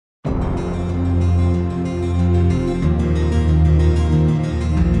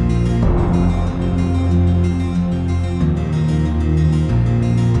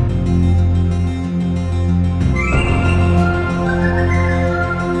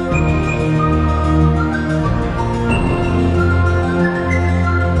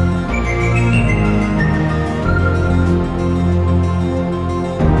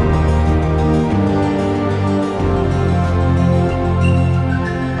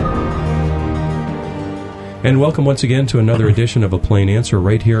And welcome once again to another edition of A Plain Answer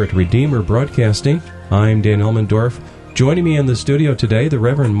right here at Redeemer Broadcasting. I'm Dan Elmendorf. Joining me in the studio today, the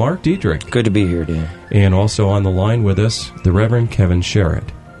Reverend Mark Diedrich. Good to be here, Dan. And also on the line with us, the Reverend Kevin Sherritt.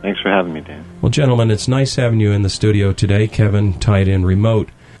 Thanks for having me, Dan. Well, gentlemen, it's nice having you in the studio today. Kevin tied in remote.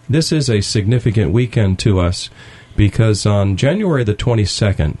 This is a significant weekend to us because on January the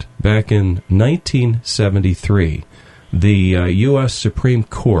 22nd, back in 1973, the U.S. Supreme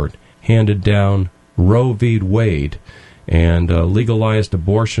Court handed down Roe v. Wade and legalized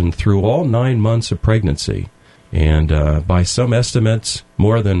abortion through all 9 months of pregnancy. And by some estimates,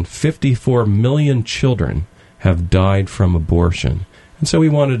 more than 54 million children have died from abortion. And so we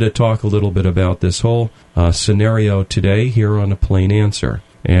wanted to talk a little bit about this whole scenario today here on A Plain Answer.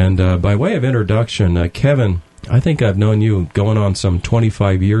 And by way of introduction, Kevin, I think I've known you going on some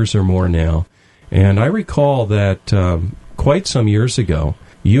 25 years or more now. And I recall that quite some years ago,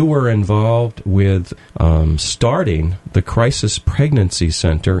 you were involved with starting the Crisis Pregnancy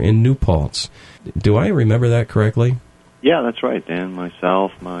Center in New Paltz. Do I remember that correctly? Yeah, that's right, Dan.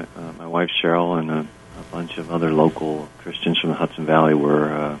 Myself, my wife Cheryl, and a bunch of other local Christians from the Hudson Valley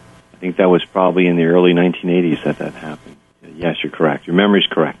were, I think that was probably in the early 1980s that happened. Yes, you're correct. Your memory's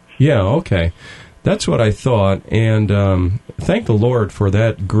correct. Yeah, okay. That's what I thought, and thank the Lord for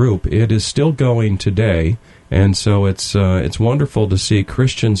that group. It is still going today. And so it's wonderful to see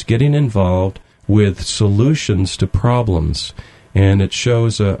Christians getting involved with solutions to problems. And it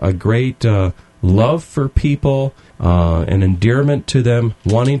shows a great love for people, an endearment to them,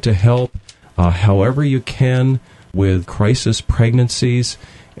 wanting to help however you can with crisis pregnancies.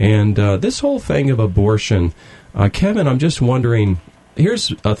 And this whole thing of abortion, Kevin, I'm just wondering,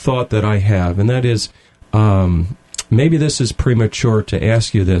 here's a thought that I have, and that is, maybe this is premature to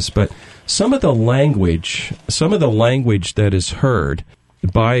ask you this, but some of the language that is heard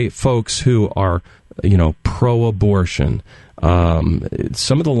by folks who are, pro-abortion,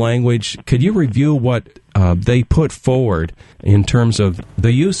 some of the language, could you review what they put forward in terms of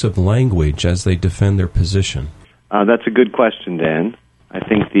the use of language as they defend their position? That's a good question, Dan. I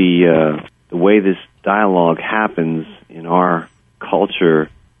think the way this dialogue happens in our culture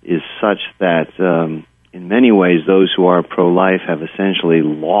is such that in many ways, those who are pro-life have essentially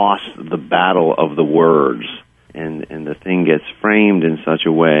lost the battle of the words, and the thing gets framed in such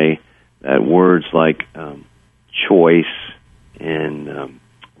a way that words like choice and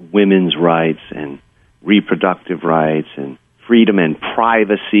women's rights and reproductive rights and freedom and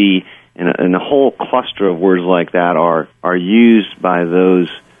privacy and a whole cluster of words like that are used by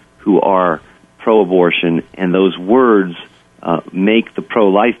those who are pro-abortion, and those words make the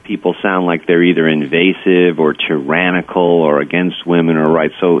pro-life people sound like they're either invasive or tyrannical or against women or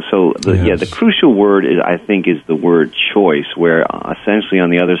rights. The crucial word I think is the word choice, where essentially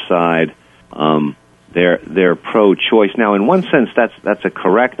on the other side they're pro-choice. Now, in one sense, that's a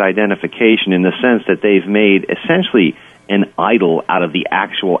correct identification in the sense that they've made essentially an idol out of the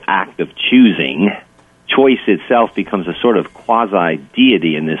actual act of choosing. Choice itself becomes a sort of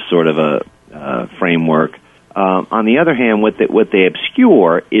quasi-deity in this sort of a framework. On the other hand, what they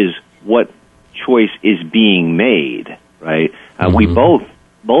obscure is what choice is being made, right? We both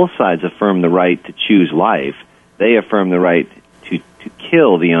sides affirm the right to choose life. They affirm the right to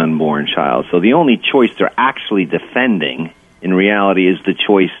kill the unborn child. So the only choice they're actually defending, in reality, is the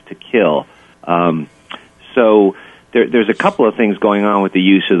choice to kill. So there's a couple of things going on with the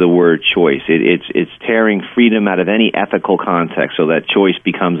use of the word choice. It's tearing freedom out of any ethical context, so that choice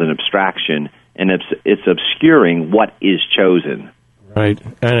becomes an abstraction, and it's obscuring what is chosen. Right,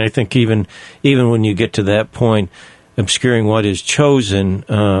 and I think even when you get to that point, obscuring what is chosen,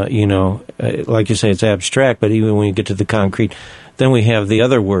 like you say, it's abstract. But even when you get to the concrete, then we have the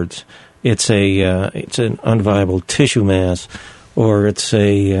other words. It's an unviable tissue mass, or it's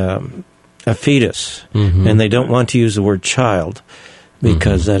a fetus, and they don't want to use the word child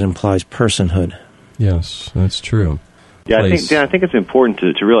because that implies personhood. Yes, that's true. Yeah, I think it's important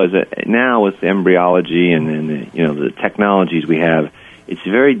to realize that now with embryology and the technologies we have, it's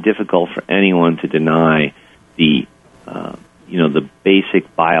very difficult for anyone to deny the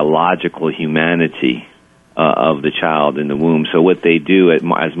basic biological humanity of the child in the womb. So what they do, as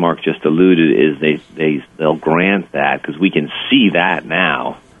Mark just alluded, is they'll grant that because we can see that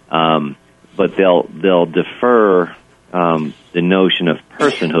now, but they'll defer the notion of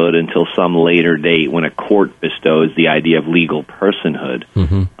personhood until some later date when a court bestows the idea of legal personhood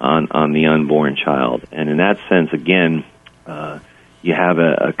on the unborn child. And in that sense, again, you have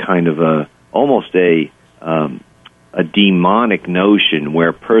a kind of almost a demonic notion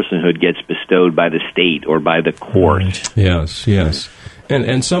where personhood gets bestowed by the state or by the court. Right. Yes.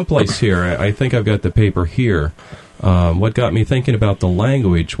 And someplace here, I think I've got the paper here. What got me thinking about the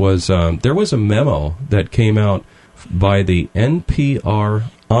language was there was a memo that came out by the NPR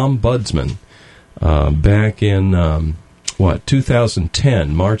Ombudsman back in,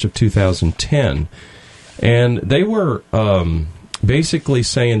 2010, March of 2010. And they were basically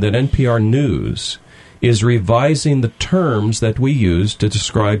saying that NPR News is revising the terms that we use to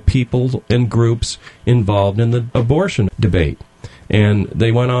describe people and groups involved in the abortion debate. And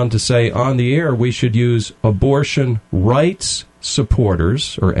they went on to say, on the air, we should use abortion rights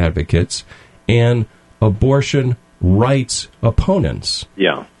supporters or advocates and abortion rights opponents,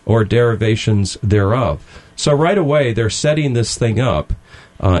 or derivations thereof. So right away, they're setting this thing up,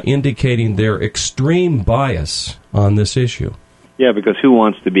 indicating their extreme bias on this issue. Yeah, because who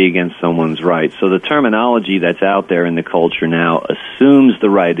wants to be against someone's rights? So the terminology that's out there in the culture now assumes the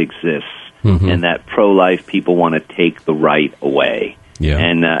right exists, and that pro-life people want to take the right away. Yeah.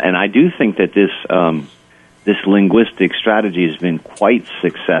 And I do think that this linguistic strategy has been quite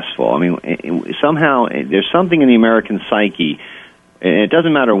successful. I mean, somehow there's something in the American psyche, and it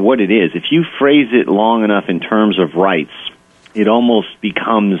doesn't matter what it is. If you phrase it long enough in terms of rights, it almost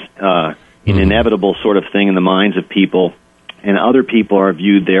becomes an inevitable sort of thing in the minds of people, and other people are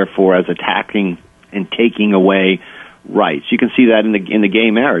viewed, therefore, as attacking and taking away rights. You can see that in the gay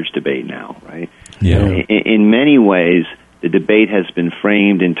marriage debate now, right? Yeah. In many ways, the debate has been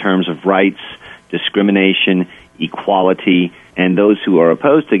framed in terms of rights, discrimination, equality, and those who are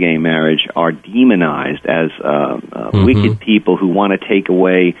opposed to gay marriage are demonized as wicked people who want to take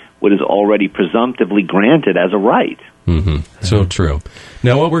away what is already presumptively granted as a right. So true.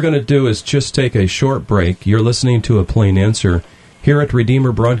 Now what we're going to do is just take a short break. You're listening to A Plain Answer here at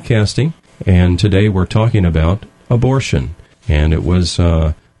Redeemer Broadcasting, and today we're talking about abortion. And it was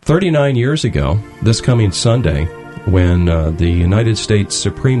 39 years ago, this coming Sunday, when the United States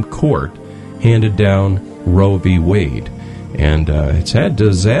Supreme Court handed down Roe v. Wade. And it's had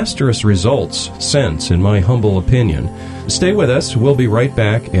disastrous results since, in my humble opinion. Stay with us. We'll be right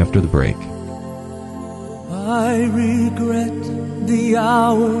back after the break. I regret the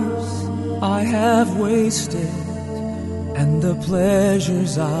hours I have wasted and the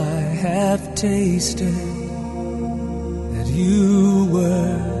pleasures I have tasted that you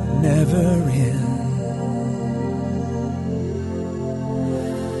were never in.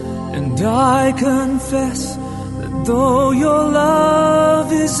 And I confess that though your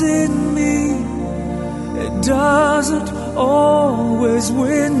love is in me, it doesn't always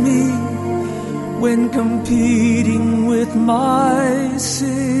win me when competing with my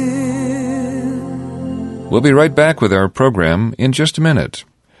sin. We'll be right back with our program in just a minute.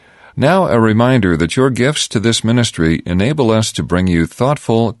 Now, a reminder that your gifts to this ministry enable us to bring you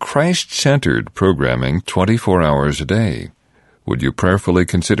thoughtful, Christ-centered programming 24 hours a day. Would you prayerfully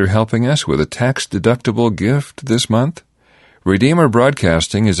consider helping us with a tax-deductible gift this month? Redeemer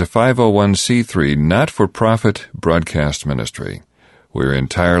Broadcasting is a 501c3 not-for-profit broadcast ministry. We're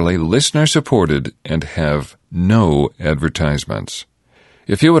entirely listener-supported and have no advertisements.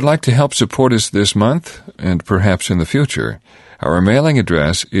 If you would like to help support us this month, and perhaps in the future, our mailing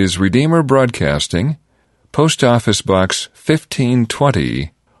address is Redeemer Broadcasting, Post Office Box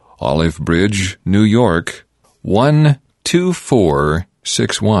 1520, Olive Bridge, New York,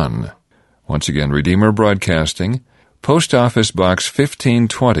 12461. Once again, Redeemer Broadcasting, Post Office Box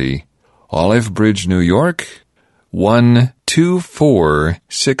 1520, Olive Bridge, New York,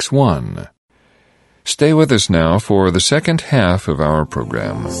 12461. Stay with us now for the second half of our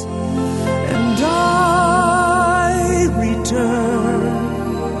program. And I return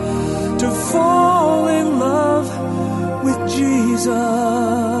to fall in love with Jesus.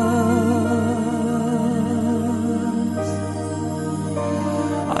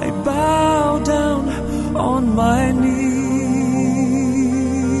 I bow down on my knees.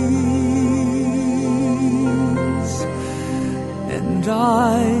 And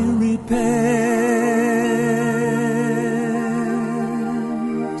I repent.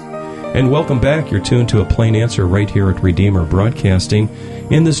 And welcome back. You're tuned to A Plain Answer right here at Redeemer Broadcasting.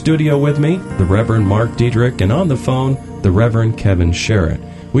 In the studio with me, the Reverend Mark Diedrich, and on the phone, the Reverend Kevin Sherritt.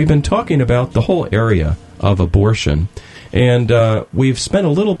 We've been talking about the whole area of abortion, and we've spent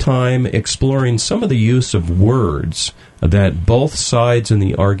a little time exploring some of the use of words that both sides in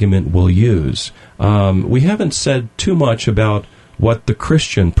the argument will use. We haven't said too much about what the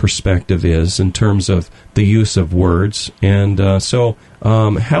Christian perspective is in terms of the use of words. And so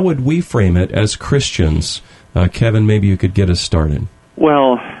how would we frame it as Christians? Kevin, maybe you could get us started.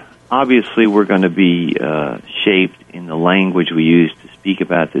 Well, obviously we're going to be shaped in the language we use to speak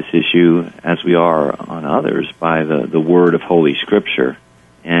about this issue, as we are on others, by the word of Holy Scripture.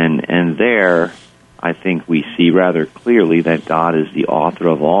 And there, I think we see rather clearly that God is the author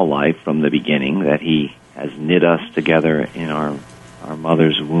of all life from the beginning, that He has knit us together in our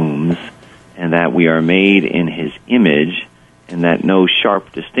mother's wombs, and that we are made in His image, and that no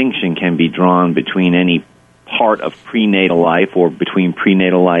sharp distinction can be drawn between any part of prenatal life or between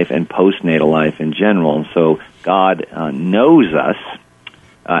prenatal life and postnatal life in general. And so God knows us,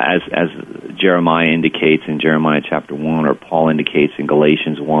 as Jeremiah indicates in Jeremiah chapter 1, or Paul indicates in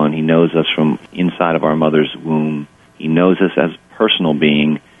Galatians 1. He knows us from inside of our mother's womb. He knows us as a personal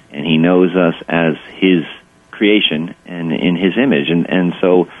being, and He knows us as His creation and in His image. And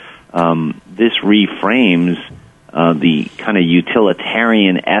so this reframes the kind of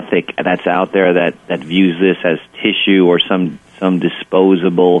utilitarian ethic that's out there that views this as tissue or some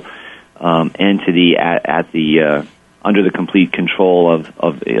disposable entity at the under the complete control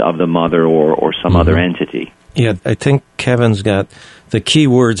of the mother or some other entity. Yeah, I think Kevin's got the key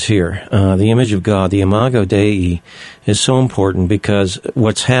words here. The image of God, the Imago Dei, is so important because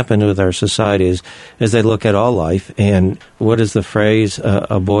what's happened with our society is they look at all life, and what is the phrase,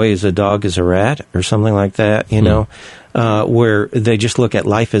 a boy is a dog is a rat, or something like that, you know, where they just look at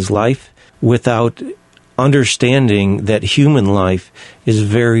life as life without understanding that human life is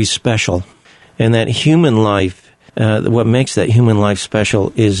very special, and that human life, what makes that human life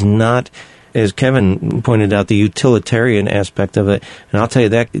special is not, as Kevin pointed out, the utilitarian aspect of it. And I'll tell you,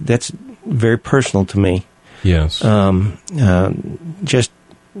 that's very personal to me. Yes.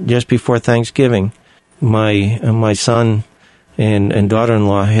 Just before Thanksgiving, my son and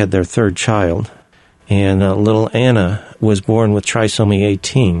daughter-in-law had their third child, and little Anna was born with trisomy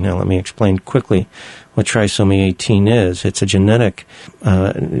 18. Now, let me explain quickly what trisomy 18 is. It's a genetic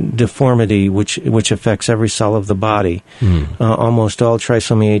deformity which affects every cell of the body. Almost all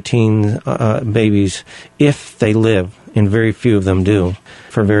trisomy 18 babies, if they live, and very few of them do,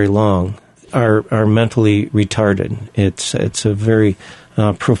 for very long, are mentally retarded. It's a very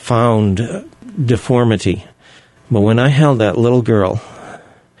profound deformity. But when I held that little girl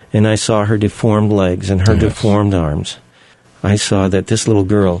and I saw her deformed legs and her deformed arms, I saw that this little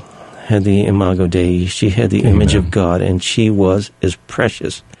girl had the Imago Dei. She had the image of God, and she was as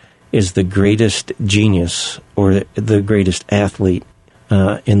precious as the greatest genius or the greatest athlete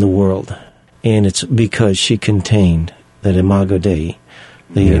in the world. And it's because she contained that Imago Dei,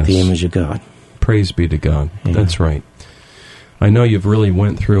 the image of God. Praise be to God. Yeah. That's right. I know you've really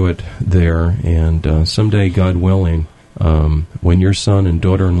went through it there, and someday, God willing, when your son and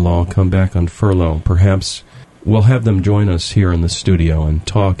daughter-in-law come back on furlough, perhaps we'll have them join us here in the studio and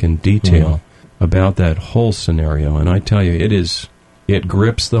talk in detail about that whole scenario. And I tell you, it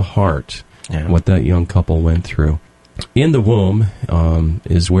grips the heart, what that young couple went through. In the womb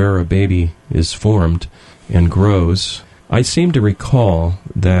is where a baby is formed and grows. I seem to recall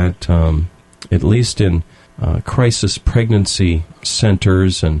that, at least in crisis pregnancy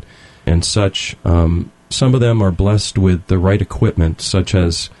centers and such, some of them are blessed with the right equipment, such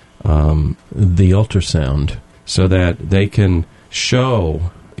as the ultrasound, so that they can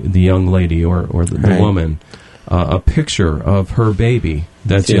show the young lady or the woman a picture of her baby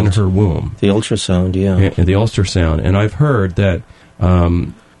that's in her womb. The ultrasound, The ultrasound. And I've heard that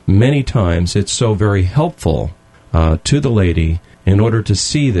many times it's so very helpful to the lady in order to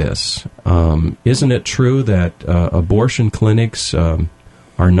see this. Isn't it true that abortion clinics are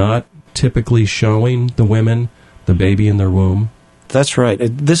not typically showing the women the baby in their womb? That's right.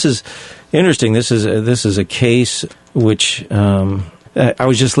 This is interesting. This is a case which I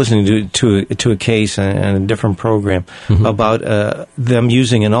was just listening to a case on a different program about them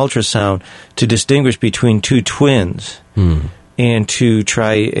using an ultrasound to distinguish between two twins, and to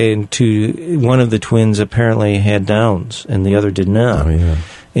try one of the twins apparently had Downs and the other did not. Oh, yeah.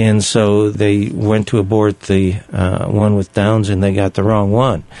 And so they went to abort the one with Downs, and they got the wrong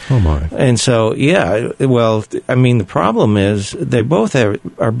one. Oh, my. And so, the problem is they both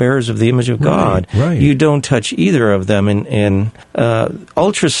are bearers of the image of God. Right. You don't touch either of them. And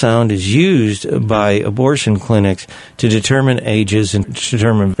ultrasound is used by abortion clinics to determine ages and to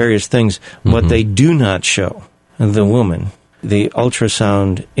determine various things, but they do not show the woman the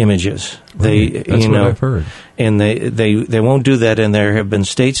ultrasound images. Right. That's what I've heard. And they won't do that, and there have been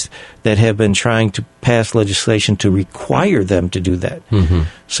states that have been trying to pass legislation to require them to do that.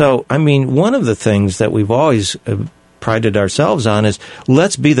 So, one of the things that we've always prided ourselves on is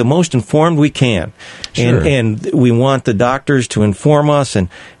let's be the most informed we can. Sure. And we want the doctors to inform us,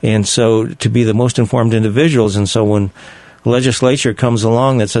 and so to be the most informed individuals. And so when legislature comes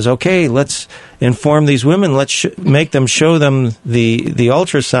along that says, okay, let's inform these women, let's make them show them the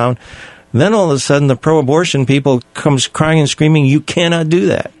ultrasound, then all of a sudden the pro-abortion people comes crying and screaming, you cannot do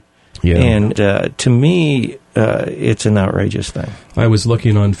that. Yeah. And to me, it's an outrageous thing. I was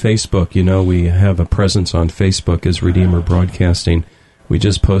looking on Facebook. You know, we have a presence on Facebook as Redeemer Broadcasting. We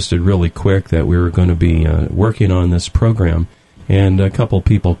just posted really quick that we were going to be working on this program, and a couple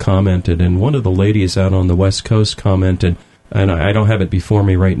people commented, and one of the ladies out on the West Coast commented, and I don't have it before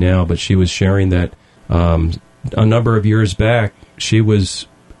me right now, but she was sharing that a number of years back, she was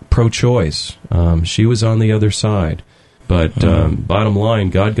pro-choice. She was on the other side. But bottom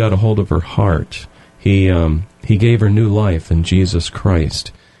line, God got a hold of her heart. He gave her new life in Jesus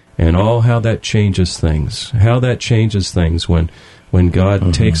Christ. And how that changes things. How that changes things when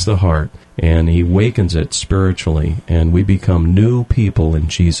God takes the heart and He wakens it spiritually, and we become new people in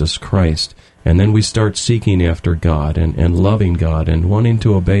Jesus Christ. And then we start seeking after God and loving God and wanting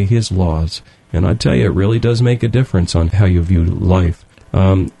to obey His laws. And I tell you, it really does make a difference on how you view life.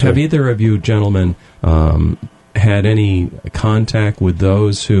 Have either of you gentlemen had any contact with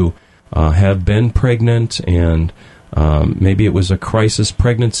those who have been pregnant, and maybe it was a crisis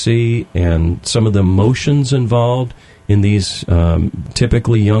pregnancy, and some of the emotions involved in these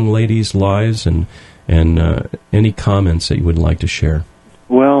typically young ladies' lives, and any comments that you would like to share?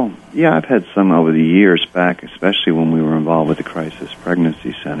 Well, yeah, I've had some over the years back, especially when we were involved with the Crisis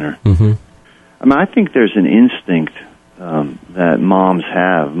Pregnancy Center. Mm-hmm. I mean, I think there's an instinct that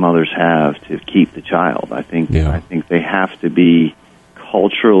mothers have to keep the child. I think they have to be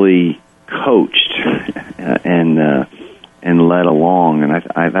culturally coached and led along,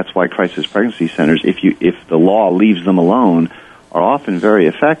 and that's why crisis pregnancy centers, if the law leaves them alone, are often very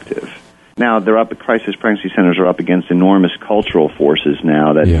effective. Now, crisis pregnancy centers are up against enormous cultural forces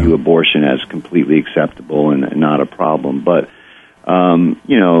now that view abortion as completely acceptable and not a problem. But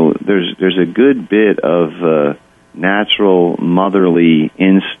there's a good bit of natural motherly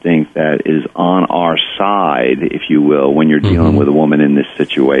instinct that is on our side, if you will, when you're dealing with a woman in this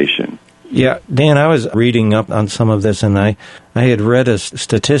situation. Yeah, Dan, I was reading up on some of this, and I had read a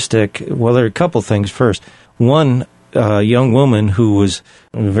statistic. Well, there are a couple things. First, one young woman who was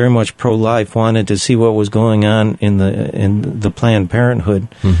very much pro-life wanted to see what was going on in the Planned Parenthood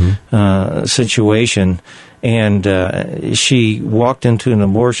situation, and she walked into an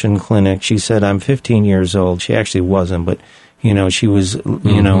abortion clinic. She said, "I'm 15 years old." She actually wasn't, but she was,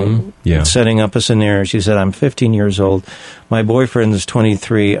 setting up a scenario. She said, "I'm 15 years old. My boyfriend is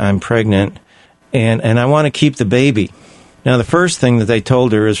 23. I'm pregnant, and I want to keep the baby." Now, the first thing that they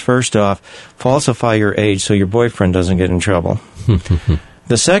told her is, first off, falsify your age so your boyfriend doesn't get in trouble.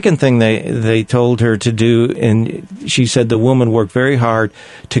 The second thing they told her to do, and she said the woman worked very hard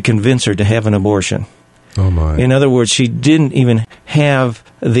to convince her to have an abortion. Oh, my. In other words, she didn't even have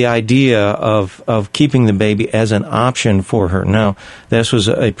the idea of keeping the baby as an option for her. Now, this was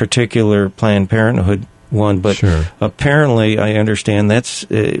a particular Planned Parenthood one, but apparently, I understand that's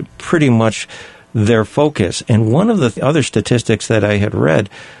pretty much their focus. And one of the other statistics that I had read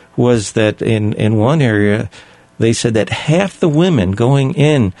was that in one area, they said that half the women going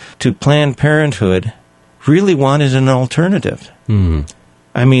in to Planned Parenthood really wanted an alternative.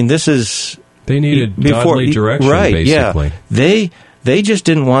 I mean, this is... They needed godly direction, basically. Yeah. They just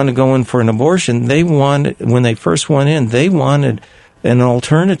didn't want to go in for an abortion. They wanted, when they first went in, they wanted an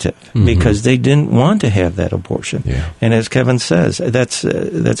alternative because they didn't want to have that abortion. Yeah. And as Kevin says, that's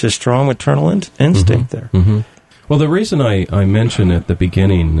a strong maternal instinct there. Well, the reason I mentioned at the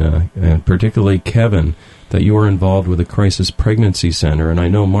beginning, and particularly Kevin, that you were involved with the Crisis Pregnancy Center, and I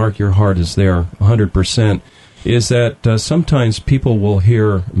know, Mark, your heart is there 100%, is that sometimes people will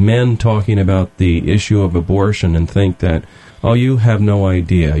hear men talking about the issue of abortion and think that, oh, you have no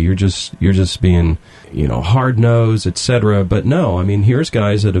idea, you're just being, hard-nosed, etc. But no, I mean, here's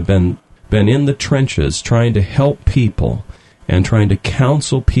guys that have been in the trenches trying to help people and trying to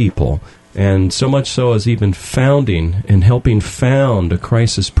counsel people, and so much so as even founding and helping found a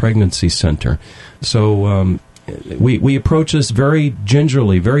crisis pregnancy center. So we approach this very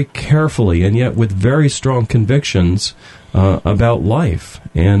gingerly, very carefully, and yet with very strong convictions about life.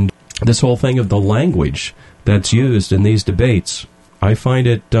 And this whole thing of the language that's used in these debates, I find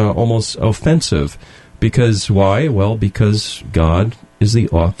it almost offensive. Because why? Well, because God is the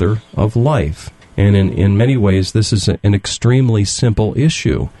author of life. And in many ways, this is an extremely simple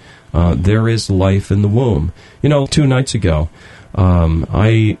issue. There is life in the womb. 2 nights ago,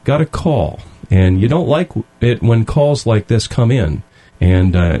 I got a call. And you don't like it when calls like this come in.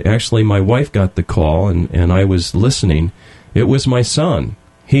 And actually, my wife got the call, and I was listening. It was my son.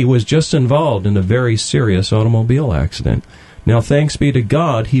 He was just involved in a very serious automobile accident. Now, thanks be to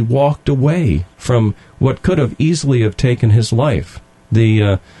God, he walked away from what could have easily have taken his life.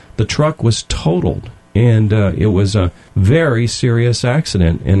 The truck was totaled, and it was a very serious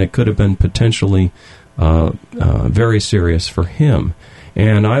accident, and it could have been potentially very serious for him.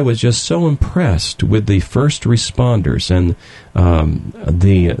 And I was just so impressed with the first responders and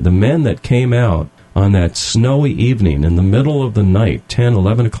the men that came out on that snowy evening in the middle of the night, 10,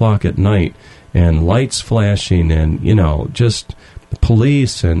 11 o'clock at night, and lights flashing, and, just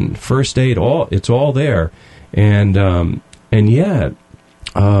police and first aid, it's all there. And yet,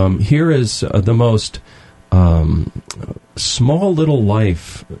 here is the most small little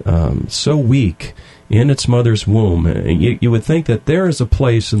life, so weak in its mother's womb. You would think that there is a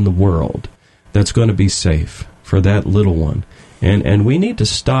place in the world that's going to be safe for that little one. And we need to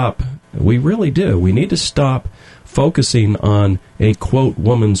stop, we really do, we need to stop focusing on a, quote,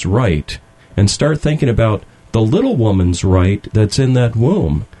 woman's right and start thinking about the little woman's right that's in that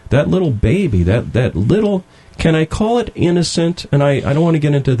womb, that little baby, that little, can I call it innocent? And I don't want to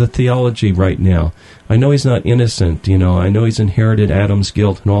get into the theology right now. I know he's not innocent, I know he's inherited Adam's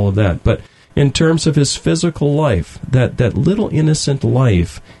guilt and all of that, but in terms of his physical life, that little innocent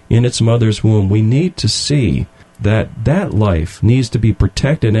life in its mother's womb, we need to see that life needs to be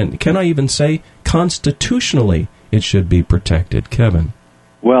protected, and can I even say constitutionally it should be protected, Kevin?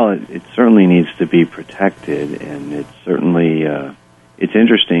 Well, it certainly needs to be protected, and it's certainly it's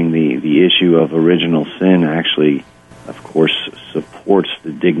interesting. The issue of original sin actually, of course, supports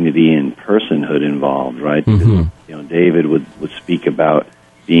the dignity and personhood involved, right? Mm-hmm. Because, David would speak about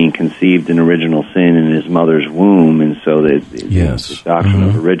being conceived in original sin in his mother's womb, and so the doctrine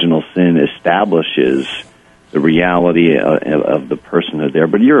of original sin establishes the reality of the personhood there.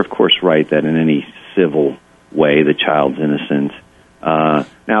 But you're, of course, right that in any civil way, the child's innocent.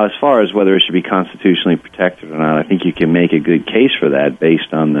 Now, as far as whether it should be constitutionally protected or not, I think you can make a good case for that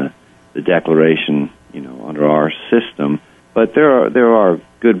based on the declaration, under our system. But there are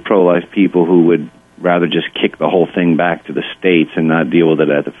good pro-life people who would rather just kick the whole thing back to the states and not deal with it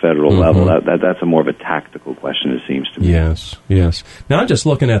at the federal level. That's a more of a tactical question, it seems to me. Yes. Now, I'm just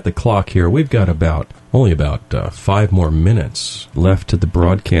looking at the clock here. We've got only about 5 more minutes left to the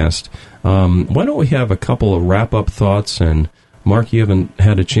broadcast. Why don't we have a couple of wrap-up thoughts? And, Mark, you haven't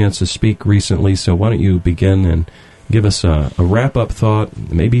had a chance to speak recently, so why don't you begin and give us a wrap-up thought?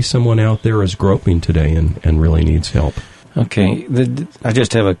 Maybe someone out there is groping today and really needs help. Okay, I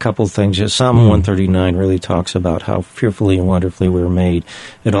just have a couple things. Psalm 139 really talks about how fearfully and wonderfully we were made.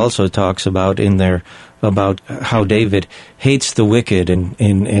 It also talks about in there about how David hates the wicked and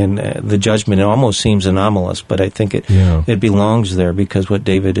the judgment. It almost seems anomalous, but I think it belongs there, because what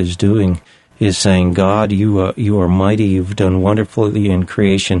David is doing is saying, God, you are mighty, you've done wonderfully in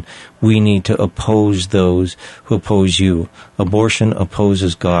creation. We need to oppose those who oppose you. Abortion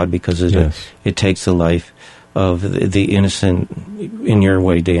opposes God because it takes the life of the innocent, in your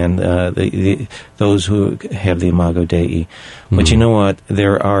way, Dan, those who have the imago Dei. But you know what?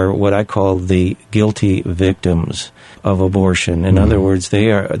 There are what I call the guilty victims of abortion. In other words,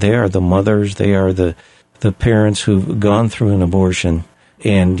 they are the mothers, they are the parents who've gone through an abortion.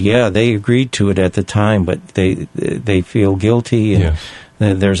 And they agreed to it at the time, but they feel guilty, and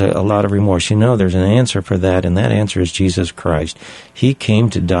there's a lot of remorse. There's an answer for that, and that answer is Jesus Christ. He came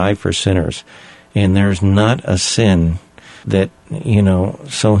to die for sinners. And there's not a sin that,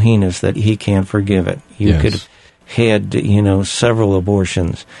 so heinous that he can't forgive it. You could have had, several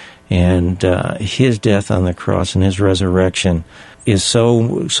abortions. And his death on the cross and his resurrection is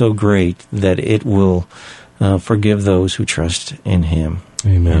so great that it will forgive those who trust in him.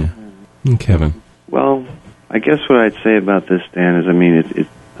 Amen. And Kevin? Well, I guess what I'd say about this, Dan,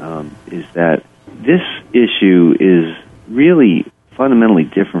 is that this issue is really fundamentally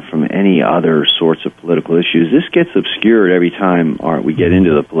different from any other sorts of political issues. This gets obscured every time we get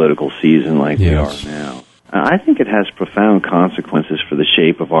into the political season like we are now. I think it has profound consequences for the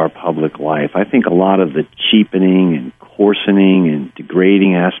shape of our public life. I think a lot of the cheapening and coarsening and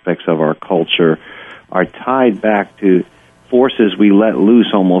degrading aspects of our culture are tied back to forces we let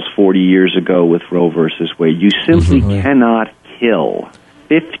loose almost 40 years ago with Roe versus Wade. You simply cannot kill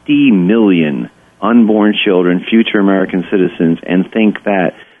 50 million unborn children, future American citizens, and think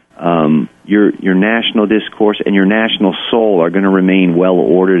that your national discourse and your national soul are going to remain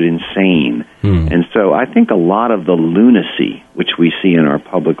well-ordered and sane. And so I think a lot of the lunacy which we see in our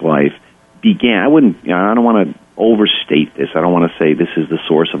public life began, I don't want to overstate this. I don't want to say this is the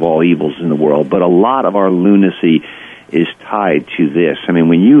source of all evils in the world, but a lot of our lunacy is tied to this. I mean,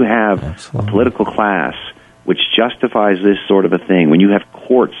 when you have a political class which justifies this sort of a thing, when you have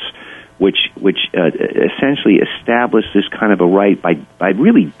courts which essentially establish this kind of a right by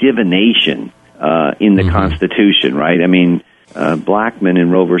really divination in the Constitution, right? I mean, Blackmun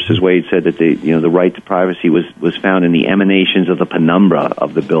in Roe versus Wade said that the right to privacy was found in the emanations of the penumbra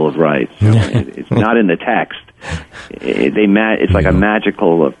of the Bill of Rights. It's not in the text. It's like a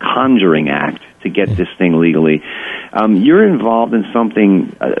magical conjuring act to get this thing legally. You're involved in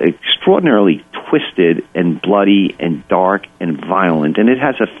something extraordinarily twisted and bloody and dark and violent, and it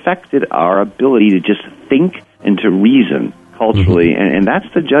has affected our ability to just think and to reason culturally, and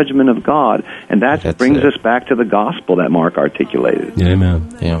that's the judgment of God, and that brings us back to the gospel that Mark articulated. Yeah,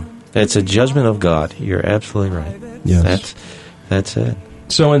 amen. Yeah, it's a judgment of God. You're absolutely right. Yes. That's it.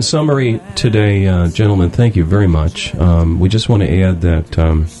 So in summary today, gentlemen, thank you very much. We just want to add that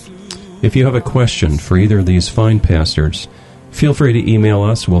if you have a question for either of these fine pastors, feel free to email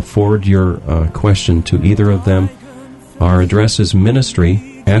us. We'll forward your question to either of them. Our address is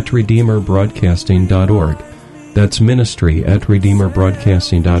ministry@redeemerbroadcasting.org. That's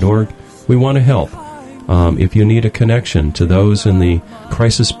ministry@redeemerbroadcasting.org. We want to help. If you need a connection to those in the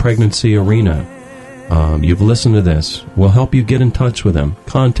crisis pregnancy arena, you've listened to this, we'll help you get in touch with them.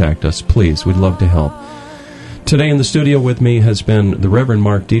 Contact us, please. We'd love to help. Today in the studio with me has been the Reverend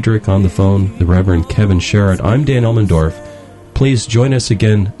Mark Diedrich, on the phone, the Reverend Kevin Sherritt. I'm Dan Elmendorf. Please join us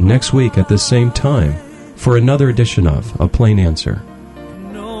again next week at the same time for another edition of A Plain Answer.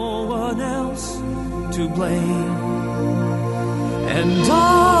 No one else to blame, and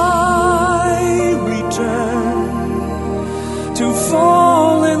I return to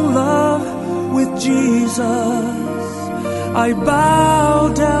fall in love with Jesus. I bow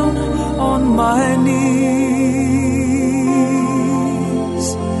down